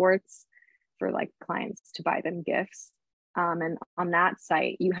escorts for like clients to buy them gifts. And on that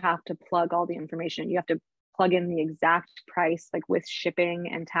site, you have to plug all the information. You have to plug in the exact price, like with shipping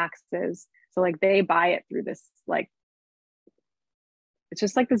and taxes. So like they buy it through this, like, it's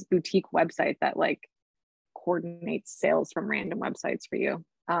just like this boutique website that like coordinates sales from random websites for you.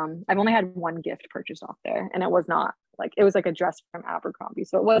 I've only had one gift purchased off there, and it was not like, it was like a dress from Abercrombie,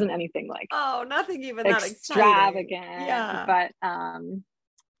 so it wasn't anything like, oh, nothing even that extravagant. Yeah, but I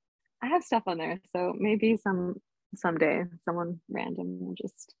have stuff on there, so maybe someday someone random will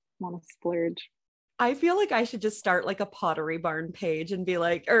just want to splurge. I feel like I should just start like a Pottery Barn page and be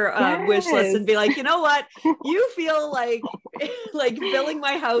like, or a wish list and be like, you know what? You feel like filling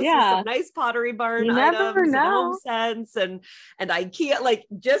my house with some nice Pottery Barn items and Home Sense and IKEA, like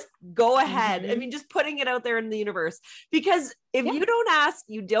just go ahead. I mean, just putting it out there in the universe, because if you don't ask,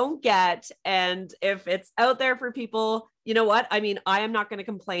 you don't get. And if it's out there for people, you know what? I mean, I am not going to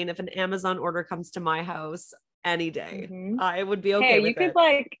complain if an Amazon order comes to my house any day. I would be okay with you could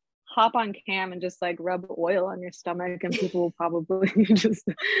like hop on cam and just like rub oil on your stomach and people will probably just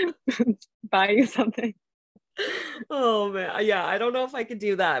buy you something. Oh man, yeah, I don't know if I could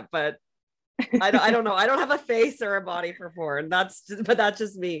do that, but I don't know. I don't have a face or a body for porn. That's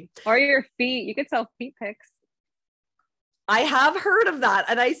just me. Or your feet. You could sell feet pics. I have heard of that,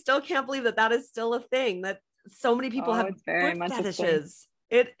 and I still can't believe that is still a thing, that so many people have foot fetishes.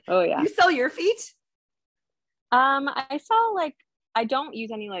 You sell your feet? I saw like I don't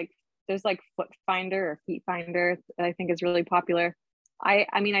use any like, there's like Foot Finder or Feet Finder that I think is really popular. I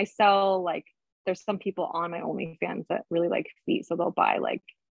mean, I sell like, there's some people on my OnlyFans that really like feet, so they'll buy like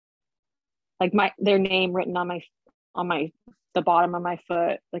their name written on my the bottom of my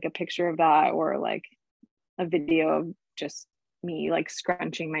foot, like a picture of that, or like a video of just me like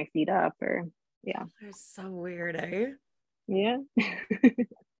scrunching my feet up, or yeah. They're so weird, eh? Yeah.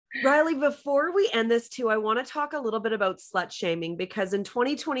 Riley, before we end this too, I want to talk a little bit about slut shaming, because in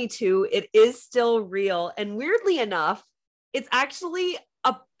 2022, it is still real. And weirdly enough, it's actually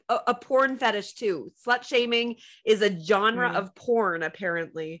a porn fetish too. Slut shaming is a genre of porn,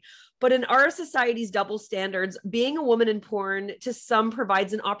 apparently. But in our society's double standards, being a woman in porn to some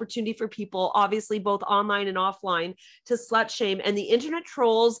provides an opportunity for people, obviously both online and offline, to slut shame. And the internet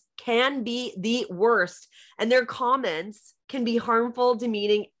trolls can be the worst. And their comments can be harmful,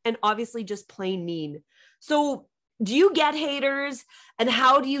 demeaning, and obviously just plain mean. So do you get haters, and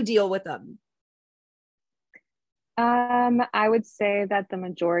how do you deal with them? I would say that the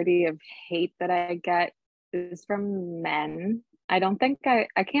majority of hate that I get is from men. I don't think I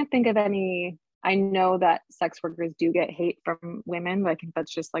can't think of any. I know that sex workers do get hate from women, but I think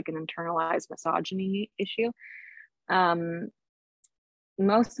that's just like an internalized misogyny issue.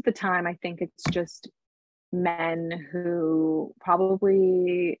 Most of the time, I think it's just men who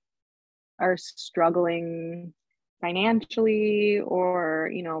probably are struggling financially or,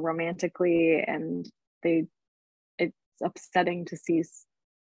 you know, romantically, and it's upsetting to see,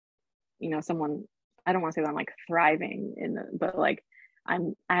 you know, someone, I don't want to say that I'm like thriving in the, but like I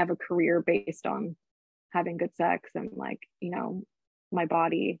have a career based on having good sex and like, you know, my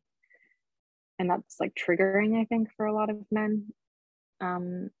body, and that's like triggering, I think, for a lot of men.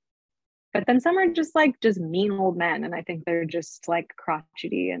 But then some are just mean old men, and I think they're just like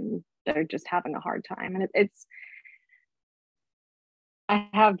crotchety and they're just having a hard time, and it's I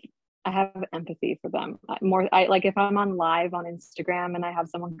have empathy for them more. I like, if I'm on live on Instagram and I have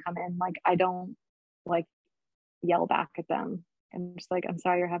someone come in, like I don't like yell back at them. I'm just like, I'm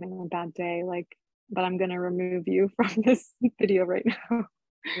sorry you're having a bad day, like, but I'm gonna remove you from this video right now.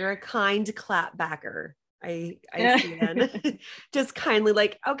 You're a kind clapbacker. I see then. Just kindly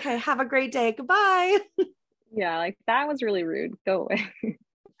like, okay, have a great day. Goodbye. Yeah, like that was really rude. Go away.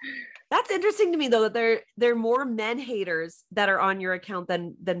 That's interesting to me though, that there are more men haters that are on your account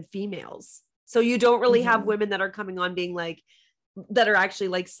than females. So you don't really have women that are coming on being like, that are actually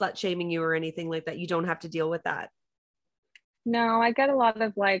like slut shaming you or anything like that. You don't have to deal with that. No, I get a lot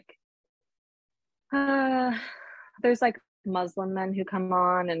of like, there's like Muslim men who come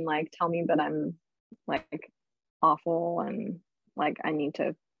on and like tell me that I'm like awful and like I need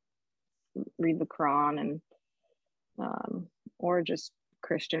to read the Quran, and or just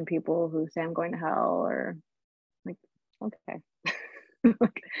Christian people who say I'm going to hell, or like, okay.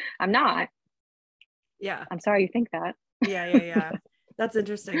 Like, I'm not. Yeah. I'm sorry you think that. Yeah. That's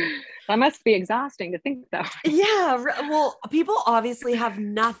interesting. That must be exhausting to think that. Yeah. Well, people obviously have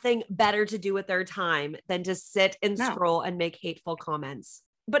nothing better to do with their time than to sit and scroll and make hateful comments.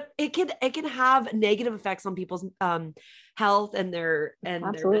 But it can have negative effects on people's health and their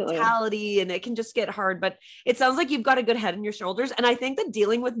mentality, and it can just get hard. But it sounds like you've got a good head on your shoulders, and I think that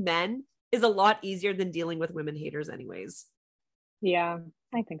dealing with men is a lot easier than dealing with women haters, anyways. Yeah,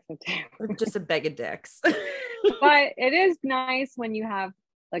 I think so too. We're just a bag of dicks. But it is nice when you have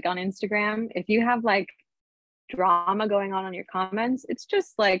like on Instagram, if you have like drama going on your comments, it's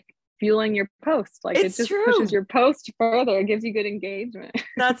just like fueling your post. Like it just pushes your post further. It gives you good engagement.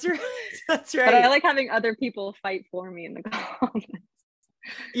 That's right. That's right. But I like having other people fight for me in the comments.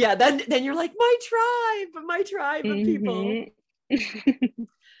 Yeah, then you're like, my tribe of people.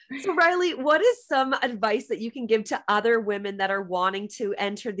 So Riley, what is some advice that you can give to other women that are wanting to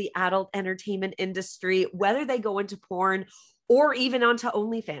enter the adult entertainment industry, whether they go into porn or even onto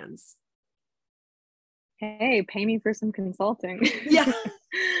OnlyFans? Hey, pay me for some consulting. Yeah.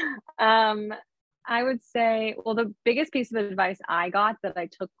 I would say, well, the biggest piece of advice I got that I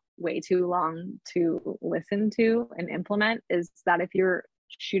took way too long to listen to and implement is that if you're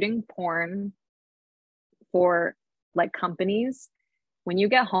shooting porn for like companies, when you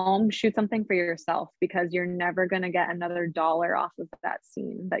get home, shoot something for yourself, because you're never going to get another dollar off of that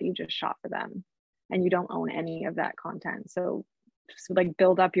scene that you just shot for them, and you don't own any of that content. So just like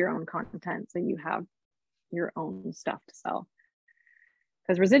build up your own content so you have your own stuff to sell,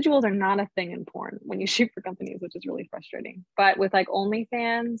 because residuals are not a thing in porn when you shoot for companies, which is really frustrating. But with like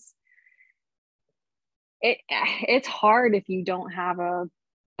OnlyFans, it's hard if you don't have a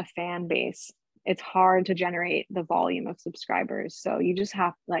fan base. It's hard to generate the volume of subscribers. So you just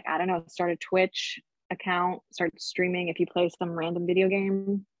have, like, I don't know, start a Twitch account, start streaming. If you play some random video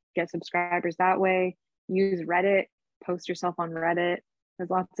game, get subscribers that way. Use Reddit, post yourself on Reddit. There's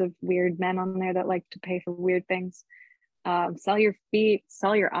lots of weird men on there that like to pay for weird things. Sell your feet,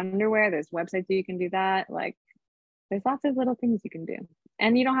 sell your underwear. There's websites that you can do that. Like, there's lots of little things you can do,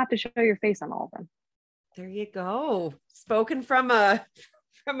 and you don't have to show your face on all of them. There you go. Spoken from a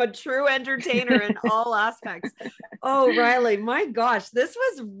true entertainer in all aspects. Oh, Riley, my gosh, this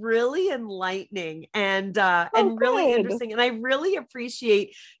was really enlightening and really interesting. And I really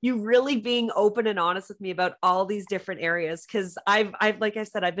appreciate you really being open and honest with me about all these different areas. Cause I've, like I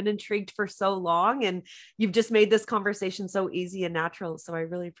said, I've been intrigued for so long, and you've just made this conversation so easy and natural. So I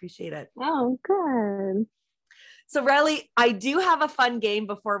really appreciate it. Oh, good. So Riley, I do have a fun game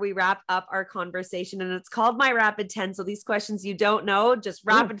before we wrap up our conversation, and it's called My Rapid 10. So these questions you don't know, just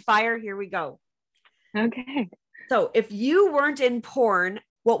rapid fire. Here we go. Okay. So if you weren't in porn,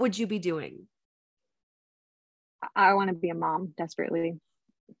 what would you be doing? I want to be a mom desperately.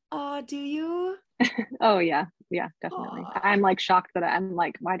 Oh, do you? Oh yeah. Yeah, definitely. Aww. I'm like shocked that I'm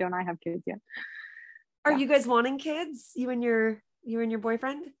like, why don't I have kids yet? Are you guys wanting kids? You and your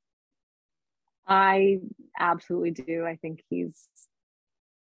boyfriend? I absolutely do. I think he's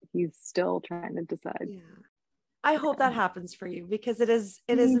still trying to decide. Yeah. I hope that happens for you, because it is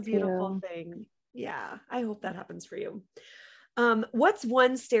a beautiful thing. Yeah. I hope that happens for you. What's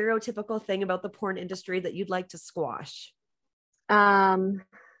one stereotypical thing about the porn industry that you'd like to squash? That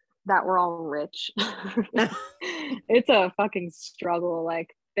we're all rich. It's a fucking struggle.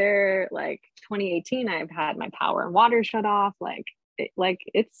 Like, they're like 2018, I've had my power and water shut off.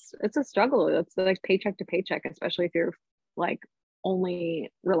 It's a struggle. It's like paycheck to paycheck, especially if you're like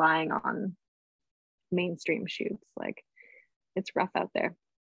only relying on mainstream shoots. Like, it's rough out there.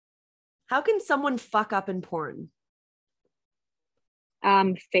 How can someone fuck up in porn?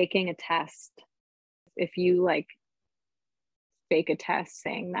 Faking a test. If you like fake a test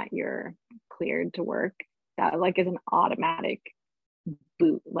saying that you're cleared to work, that like is an automatic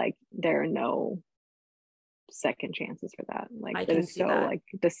boot. Like, there are no second chances for that. Like, it is so like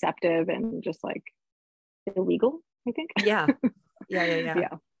deceptive and just like illegal, I think. Yeah.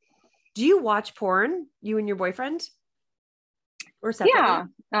 Do you watch porn, you and your boyfriend? Or separately?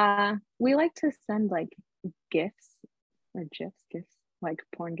 Yeah. We like to send like gifts, like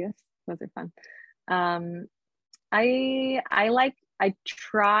porn gifts. Those are fun. I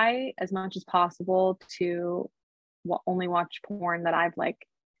try as much as possible to only watch porn that I've like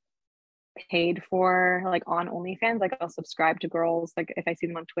paid for, like on OnlyFans. Like, I'll subscribe to girls. Like, if I see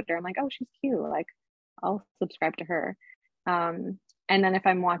them on Twitter, I'm like, oh, she's cute, like I'll subscribe to her. And then if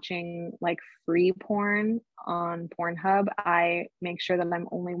I'm watching like free porn on Pornhub, I make sure that I'm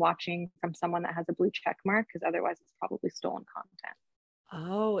only watching from someone that has a blue check mark, because otherwise it's probably stolen content.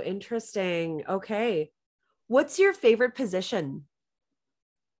 Oh, interesting. Okay. What's your favorite position?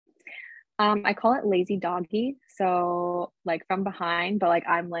 I call it lazy doggy. So like from behind, but like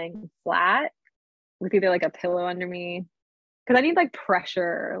I'm laying flat with either like a pillow under me, because I need like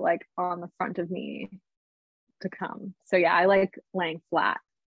pressure like on the front of me to come. So yeah, I like laying flat.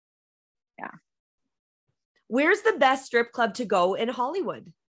 Yeah. Where's the best strip club to go in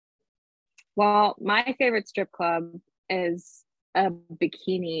Hollywood? Well, my favorite strip club is a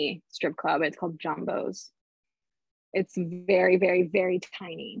bikini strip club. It's called Jumbo's. It's very, very, very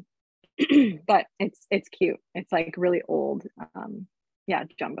tiny. But it's cute. It's like really old. Yeah,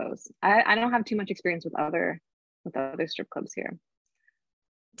 Jumbo's. I don't have too much experience with other strip clubs here.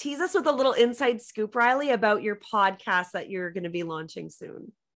 Tease us with a little inside scoop, Riley, about your podcast that you're going to be launching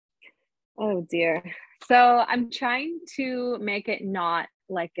soon. Oh dear. So I'm trying to make it not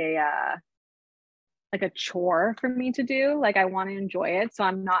like a chore for me to do. Like, I want to enjoy it, so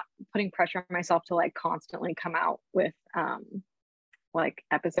I'm not putting pressure on myself to like constantly come out with like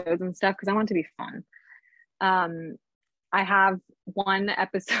episodes and stuff, because I want it to be fun. I have one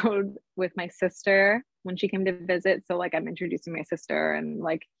episode with my sister when she came to visit, so like I'm introducing my sister, and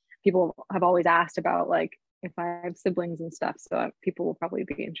like people have always asked about like if I have siblings and stuff, so people will probably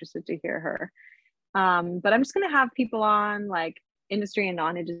be interested to hear her. But I'm just gonna have people on, like industry and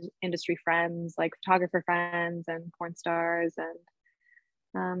non-industry friends, like photographer friends and porn stars,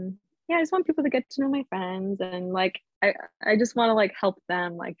 and yeah, I just want people to get to know my friends, and like I just want to like help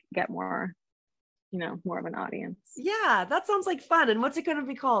them like get more, more of an audience. Yeah, that sounds like fun. And what's it going to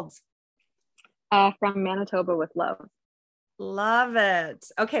be called? From Manitoba with Love. Love it.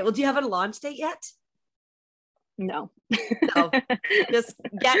 Okay, well, do you have a launch date yet? No. No, just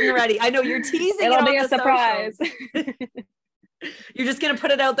getting ready. I know you're teasing. It'll be a surprise. You're just going to put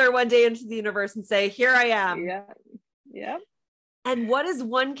it out there one day into the universe and say, here I am. Yeah. Yeah. And what is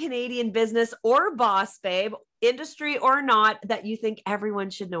one Canadian business or boss babe, industry or not, that you think everyone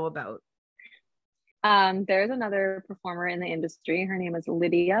should know about? There's another performer in the industry. Her name is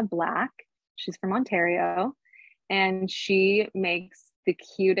Lydia Black. She's from Ontario, and she makes the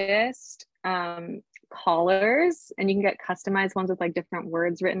cutest collars, and you can get customized ones with like different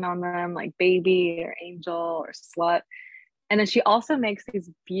words written on them, like baby or angel or slut. And then she also makes these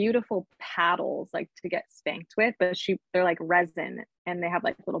beautiful paddles like to get spanked with, but they're like resin and they have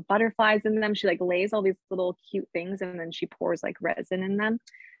like little butterflies in them. She like lays all these little cute things and then she pours like resin in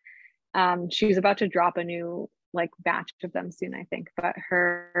them. She's about to drop a new like batch of them soon, I think, but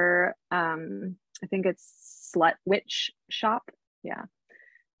her I think it's Slut Witch Shop. Yeah.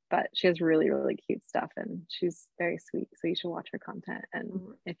 But she has really, really cute stuff and she's very sweet. So you should watch her content. And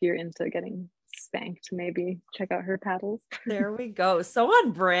if you're into getting spanked, maybe check out her paddles. There we go. So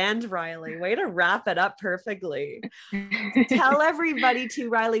on brand, Riley. Way to wrap it up perfectly. Tell everybody too,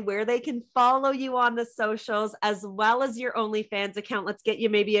 Riley, where they can follow you on the socials as well as your OnlyFans account. Let's get you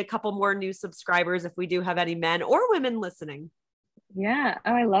maybe a couple more new subscribers if we do have any men or women listening. Yeah.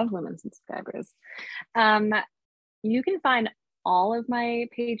 Oh, I love women subscribers. You can find all of my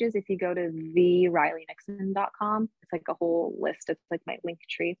pages if you go to theRileyNixon.com. It's like a whole list. It's like my link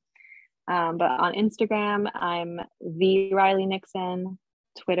tree. But on Instagram, I'm the Riley Nixon,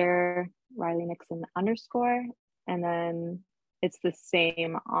 Twitter, Riley Nixon _, and then it's the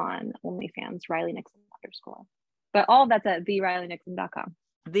same on OnlyFans, Riley Nixon _. But all of that's at theRileyNixon.com.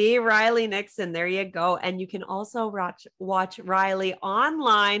 The Riley Nixon. There you go. And you can also watch Riley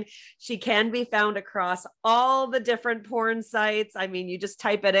online. She can be found across all the different porn sites. I mean, you just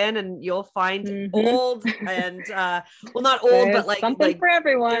type it in and you'll find old and well, not old, There's but like something for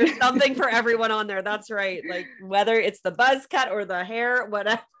everyone. There's something for everyone on there. That's right. Like whether it's the buzz cut or the hair,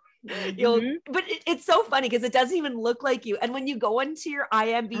 whatever. But it's so funny because it doesn't even look like you. And when you go into your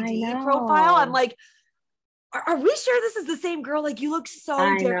IMDb profile, I'm like, are we sure this is the same girl? Like you look so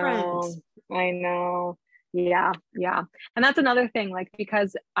different. I know. Yeah. And that's another thing, like,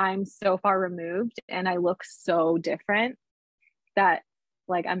 because I'm so far removed and I look so different that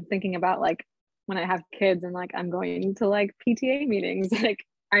like, I'm thinking about like when I have kids and like, I'm going to like PTA meetings, like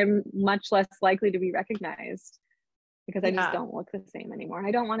I'm much less likely to be recognized because I just don't look the same anymore.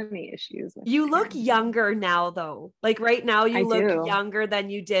 I don't want any issues. You look younger now though. Like right now you look younger than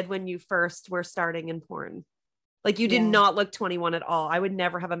you did when you first were starting in porn. Like you did not look 21 at all. I would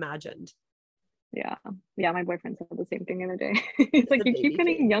never have imagined. Yeah. My boyfriend said the same thing the other day. He's like, you keep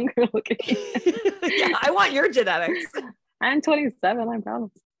getting younger looking. Yeah, I want your genetics. I'm 27. I'm proud.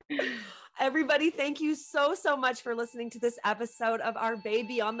 Everybody, thank you so much for listening to this episode of our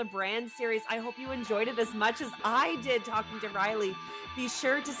Baby on the Brand series. I hope you enjoyed it as much as I did talking to Riley. Be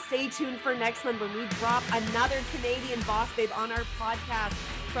sure to stay tuned for next month when we drop another Canadian boss babe on our podcast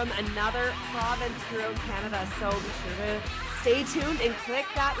from another province throughout Canada. So be sure to stay tuned and click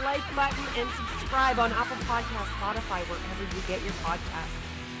that like button and subscribe on Apple Podcasts, Spotify, wherever you get your podcasts.